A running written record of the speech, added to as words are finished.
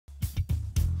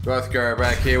Rothgar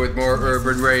back here with more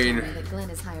Urban Rain.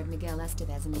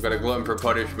 I've got a glutton for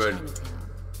punishment.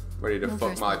 Ready to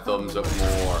fuck my thumbs up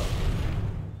more.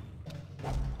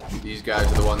 These guys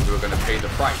are the ones who are going to pay the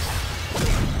price.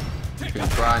 You can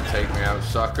try and take me out,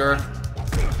 sucker.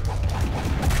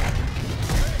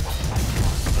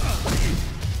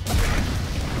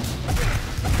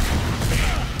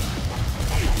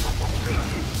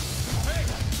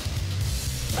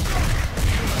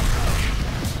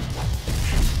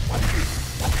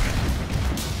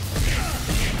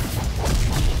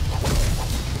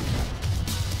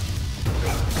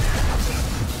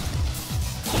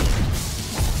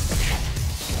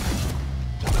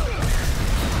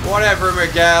 Whatever,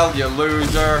 Miguel, you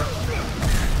loser.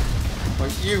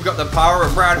 Like, you've got the power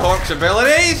of Brad Hawk's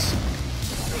abilities?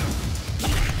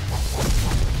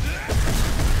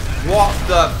 What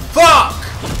the fuck?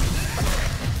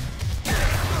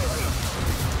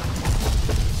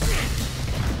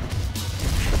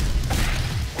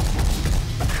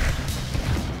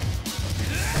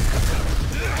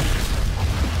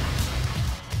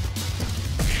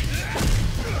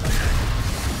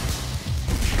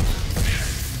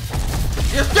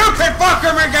 You stupid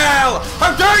fucker, Miguel!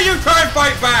 How dare you try and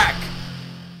fight back!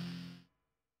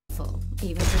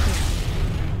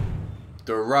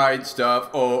 The right stuff.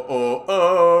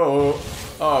 Oh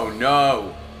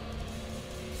no.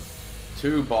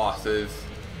 2 bosses.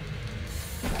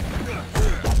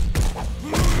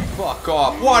 Fuck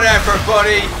off. Whatever,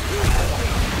 buddy.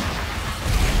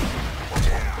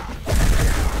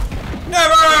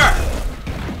 Never!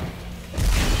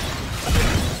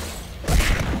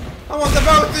 I want the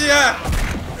both of you!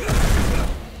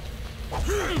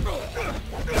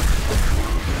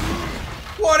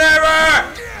 Whatever!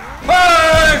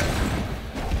 Hey!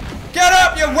 Get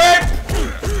up, you whip!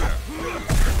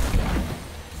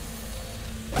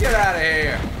 Get out of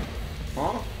here!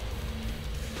 Huh?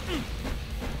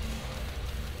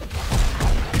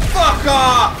 Fuck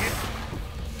off!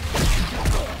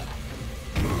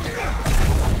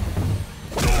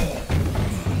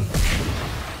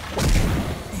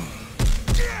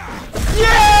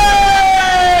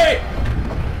 Yay!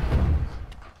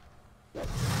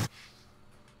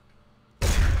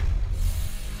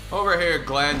 Over here,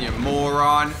 Glenn, you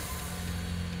moron.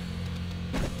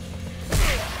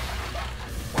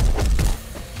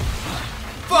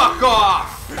 Fuck off!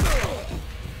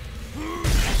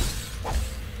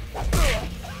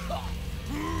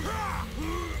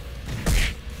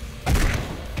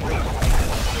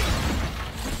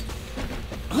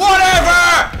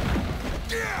 Whatever!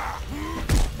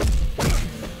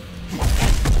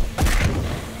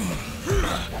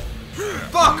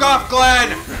 Fuck off,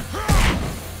 Glenn!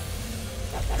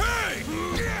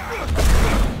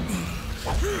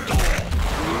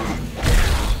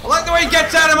 I like the way he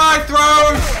gets out of my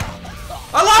throws!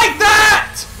 I like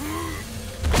that!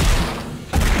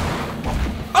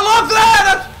 I love that!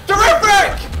 That's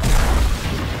terrific!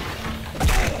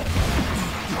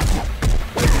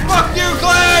 Fuck you,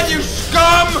 Glenn, you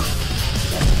scum!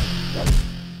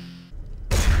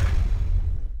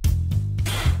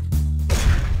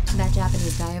 That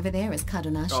Japanese guy over there is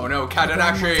Kadonashi. Oh no,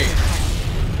 Kadonashi!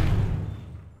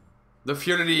 The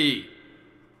Fury!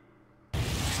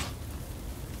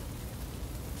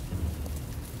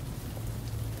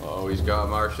 Oh, he's got a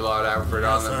martial art outfit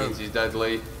on, that means he's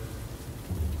deadly.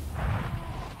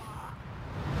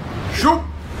 Shoot!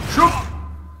 Shoot!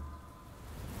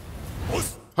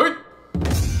 Hey!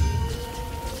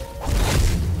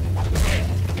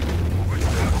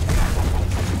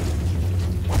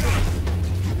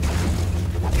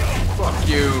 Fuck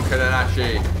you,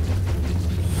 Kadonashi.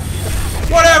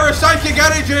 Whatever, psychic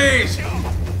energies!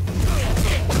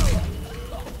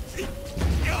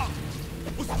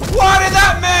 Why did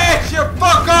that miss, you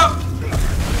fuck up?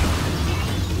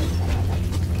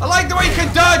 I like the way you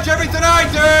can dodge everything I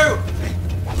do!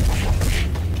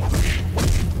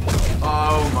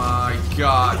 Oh my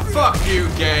god. Fuck you,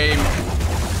 game.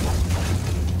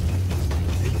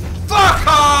 Fuck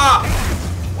off!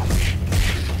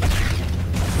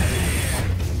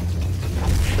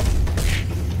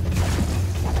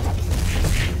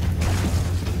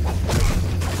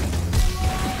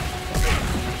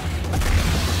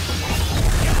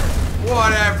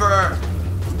 Whatever.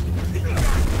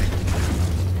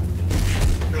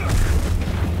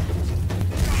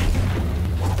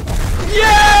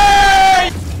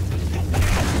 Yay!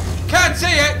 Can't see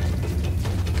it.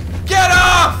 Get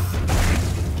off!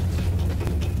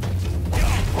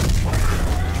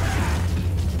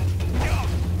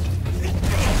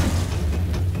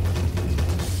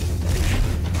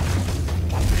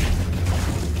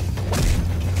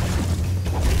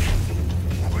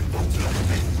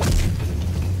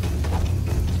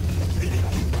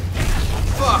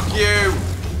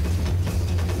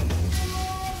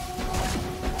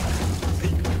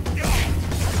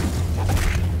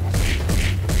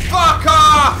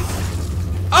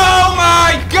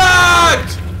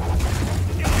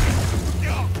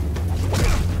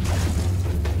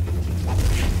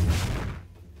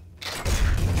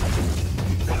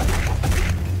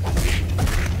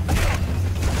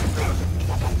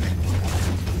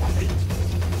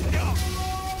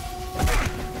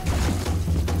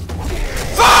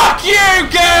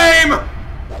 game!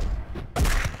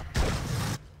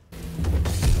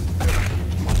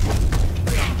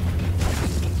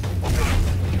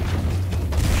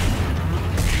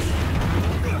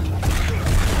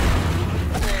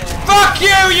 Fuck you,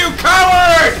 you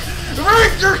coward!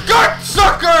 Reach your gut,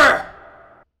 sucker!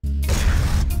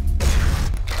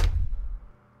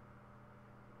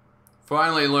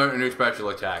 Finally learned a new special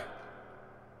attack.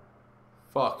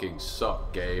 Fucking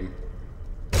suck, game.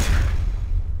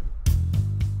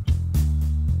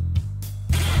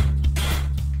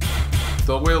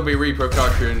 There will be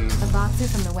repercussions. A boxer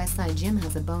from the West Side Gym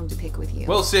has a bone to pick with you.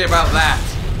 We'll see about that.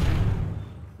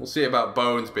 We'll see about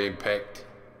bones being picked.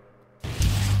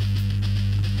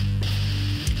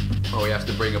 Oh, he has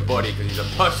to bring a buddy because he's a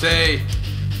pussy.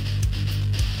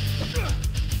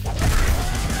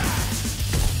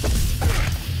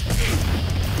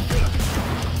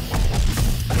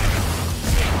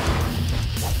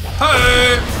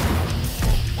 Hey!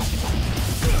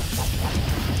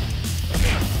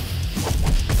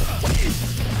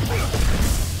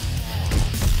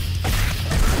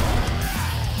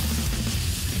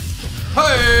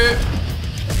 Hey!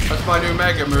 That's my new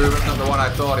mega move. It's not the one I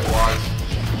thought it was.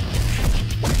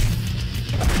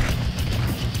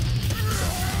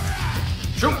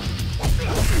 Shoot!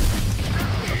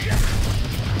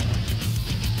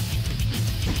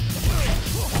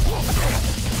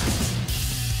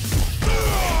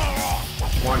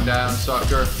 One down,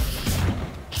 sucker.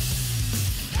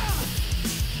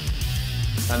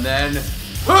 And then,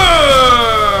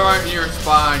 right in your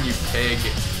spine, you pig.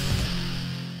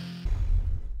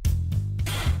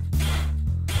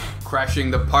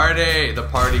 Crashing the party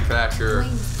crasher.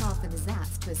 Wayne's call for the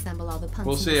Zats to assemble all the punks.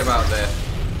 We'll see about that.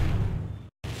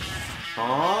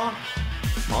 Huh?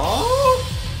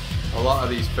 Huh? A lot of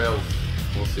these filth.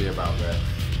 We'll see about that.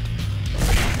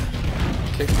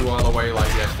 Kick you all the way like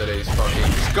yesterday's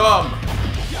fucking scum!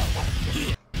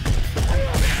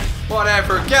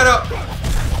 Whatever, get up!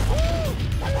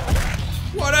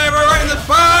 Whatever, right in the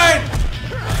spine!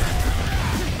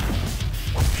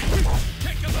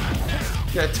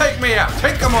 Yeah, take me out,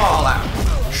 take them all out!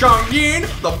 Shang Yin,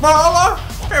 the baller,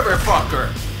 every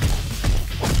fucker!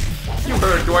 You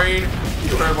heard Dwayne,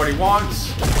 you heard what he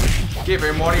wants. Give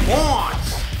him what he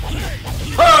wants!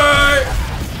 Hey!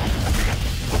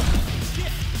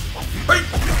 Hey!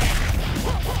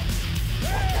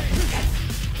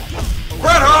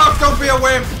 Red Hawk, don't be a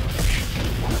wimp!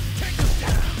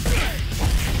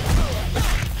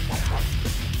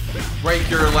 Break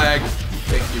your leg,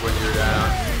 fix you when you're down.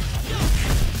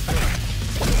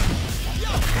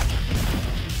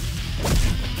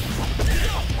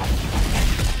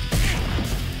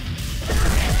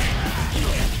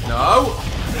 No!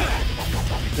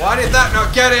 Why did that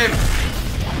not get him?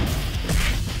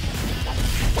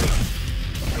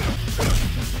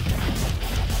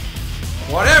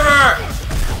 Whatever!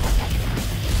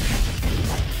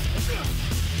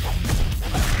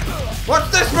 What's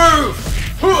this move?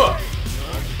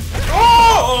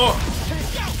 Oh!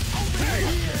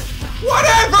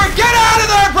 Whatever! Get out of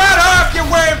there, Brad Hawk, you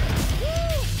wimp!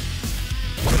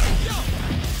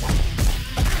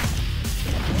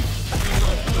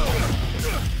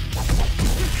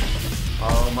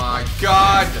 Oh my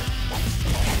god!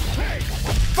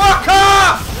 Fuck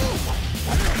off!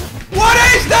 What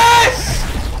is this?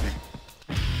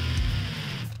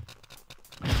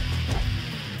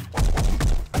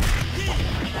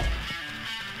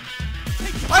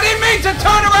 I didn't mean to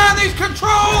turn around these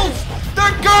controls!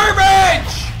 They're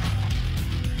garbage!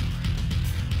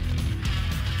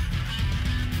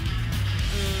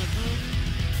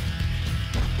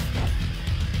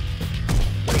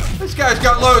 This guy's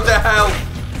got loads of health.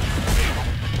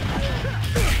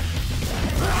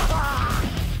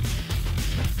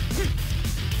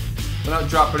 We're not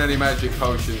dropping any magic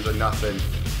potions or nothing.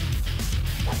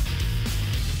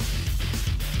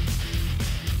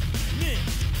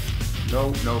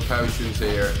 No, no potions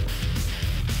here.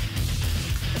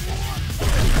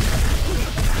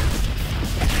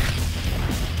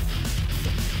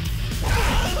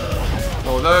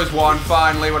 Oh, there's one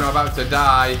finally when I'm about to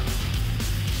die.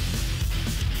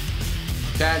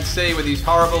 Can't see with these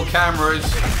horrible cameras.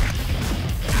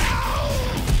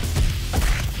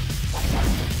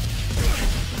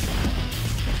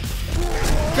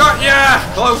 Got ya!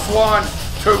 Close one.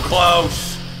 Too close.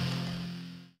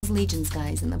 Legion's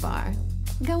guys in the bar.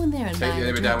 Go in there and Take buy the a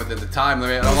limit drink. down within the time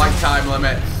limit. I don't like time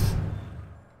limits.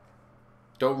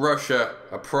 Don't rush a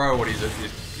pro when he's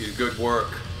good work.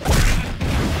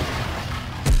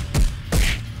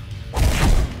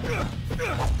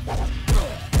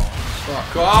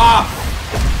 Fuck off!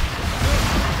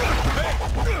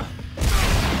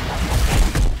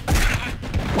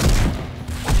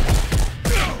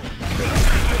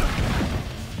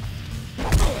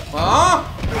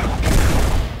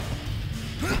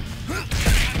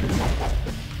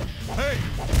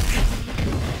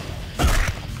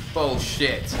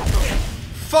 Bullshit.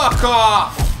 Fuck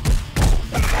off!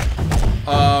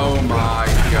 Oh my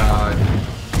god.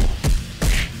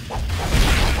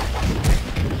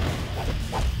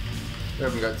 We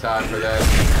haven't got time for this.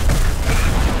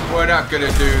 We're not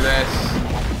gonna do this.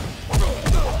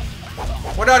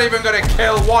 We're not even gonna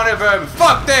kill one of them.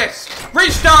 Fuck this!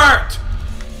 Restart!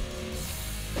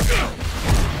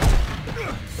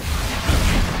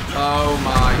 Oh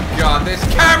my god, this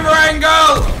camera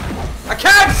angle! I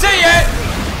can't see it!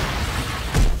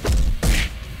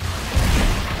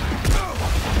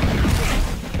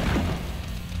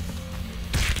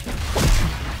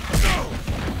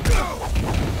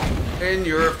 In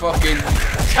your fucking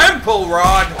temple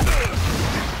rod!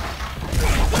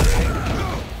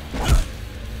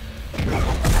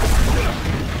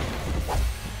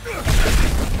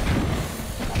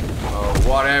 Oh,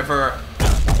 whatever.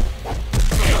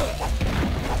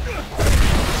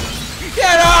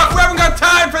 Get off! We haven't got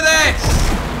time for this!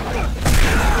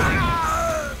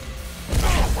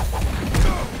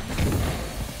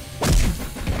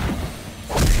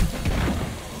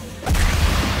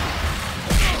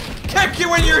 Kick you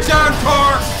when you're down,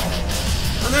 Tor!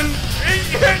 And then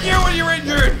hit you when you're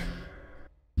injured!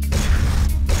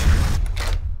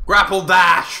 Grapple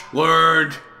dash!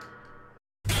 Learned!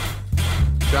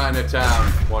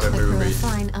 Chinatown. What a But there are movie.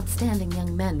 fine, upstanding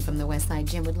young men from the West Side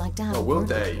Gym would like to have Oh, a will word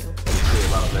with they? you. We'll see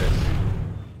about this.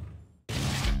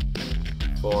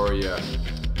 Four of you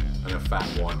and a fat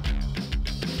one.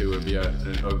 Two of you and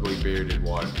an ugly bearded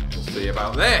one. We'll see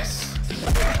about this.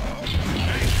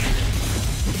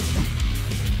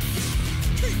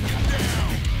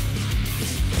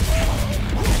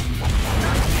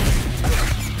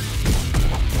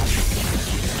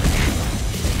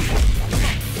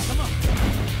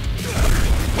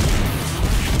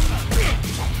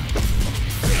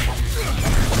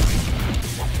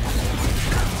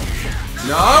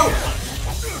 No!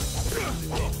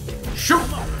 Shoot!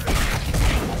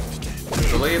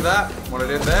 Believe that? What I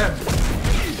did there? I'm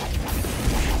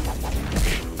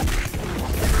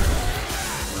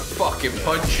gonna fucking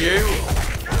punch you!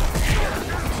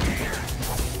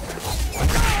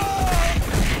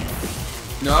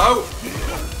 No!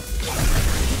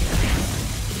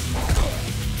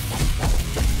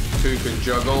 Two can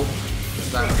juggle.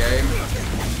 Is that game?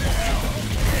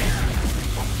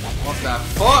 What the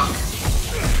fuck?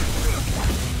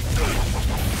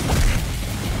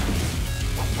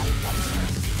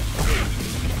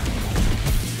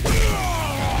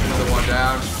 Another one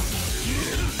down.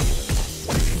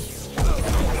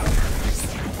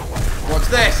 What's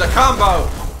this? A combo?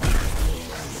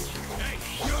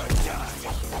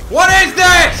 What is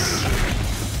this?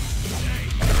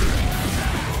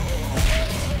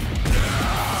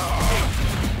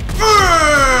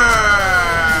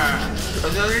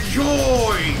 Another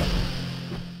joy.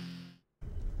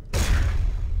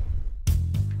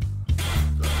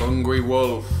 The hungry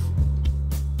wolf.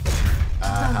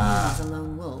 Tom is a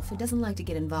lone wolf who doesn't like to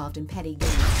get involved in petty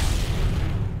games.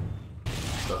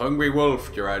 The hungry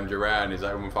wolf, Duran Duran, is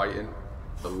that who I'm fighting?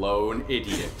 The lone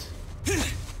idiot.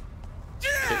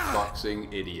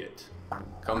 Kickboxing idiot.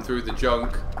 Come through the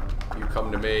junk, you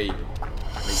come to me,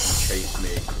 make you chase me.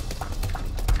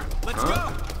 Let's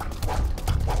go!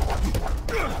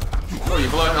 Oh,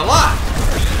 you've learned a lot!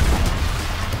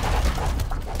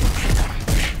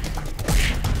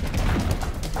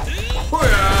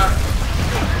 Hoo-yah!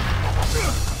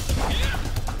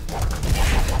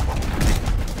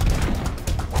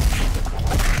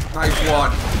 Nice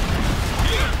one.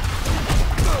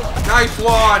 Nice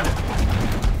one.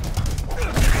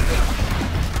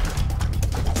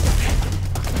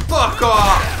 Fuck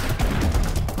off.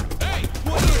 Hey,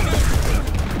 what is this?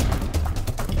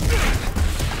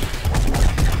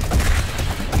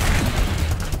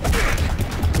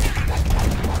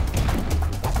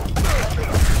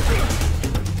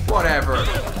 Whatever.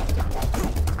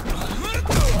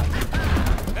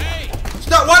 Hey!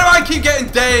 Stop. Why do I keep getting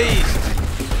dazed?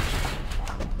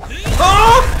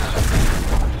 Oh!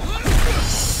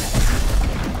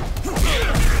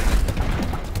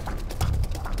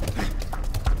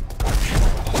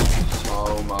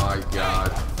 Oh my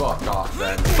god. Fuck off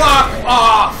then. Fuck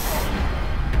off!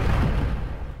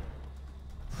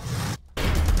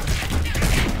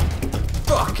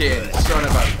 Fucking son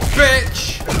of a bitch!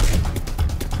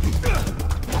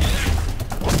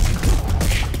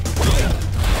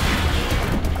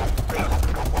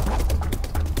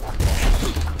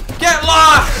 Get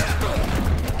lost!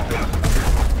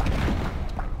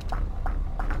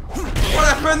 What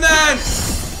happened then?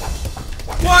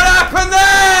 What happened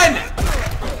then?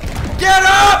 Get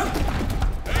up!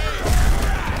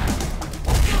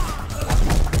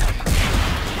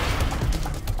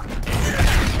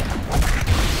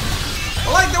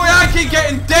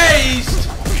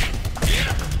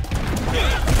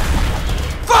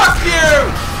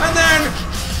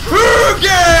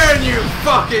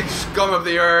 Fucking scum of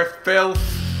the earth, filth.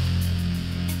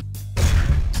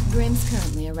 Grimm's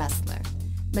currently a wrestler,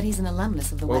 but he's an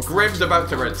alumnus of the Well, West Grimm's Side about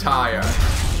to Gym. retire.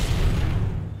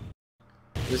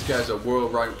 This guy's a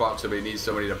world ranked boxer, but he needs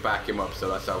somebody to back him up, so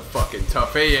that's how fucking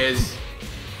tough he is.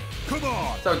 Come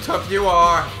on. That's how tough you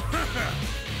are.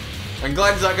 And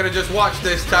Glenn's not gonna just watch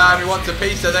this time, he wants a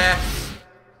piece of this.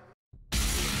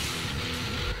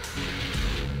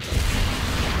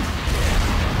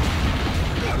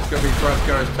 It's gonna be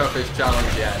Fresco's toughest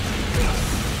challenge yet.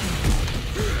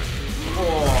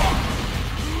 Oh.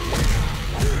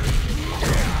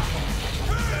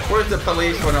 Where's the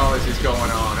police when all this is going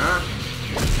on, huh?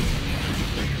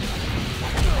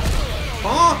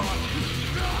 Huh?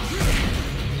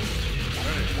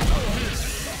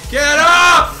 Get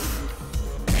off!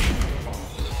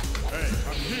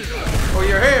 Oh,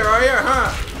 you're here, are you,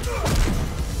 huh?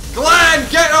 Glenn,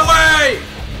 get away!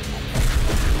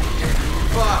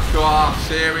 Fuck off,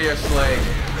 seriously.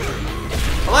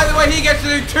 I like the way he gets to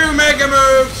do 2 mega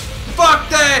moves! Fuck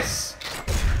this!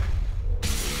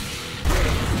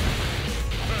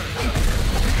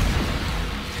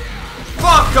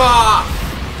 Fuck off!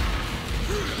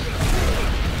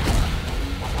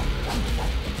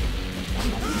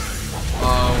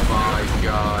 Oh my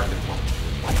god.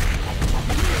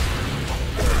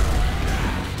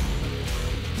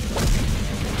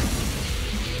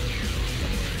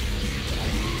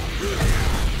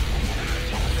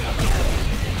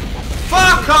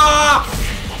 Fuck off!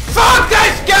 Fuck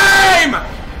this game!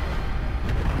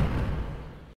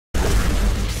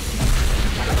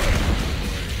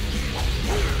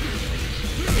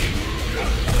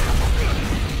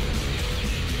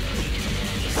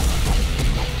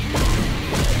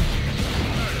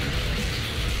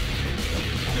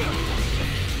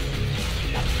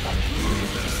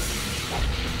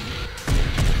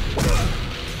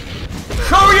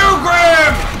 Show you,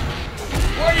 Grimm!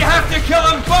 Or you have to kill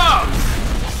them both!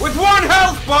 With 1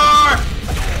 health bar!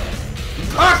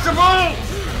 Impossible!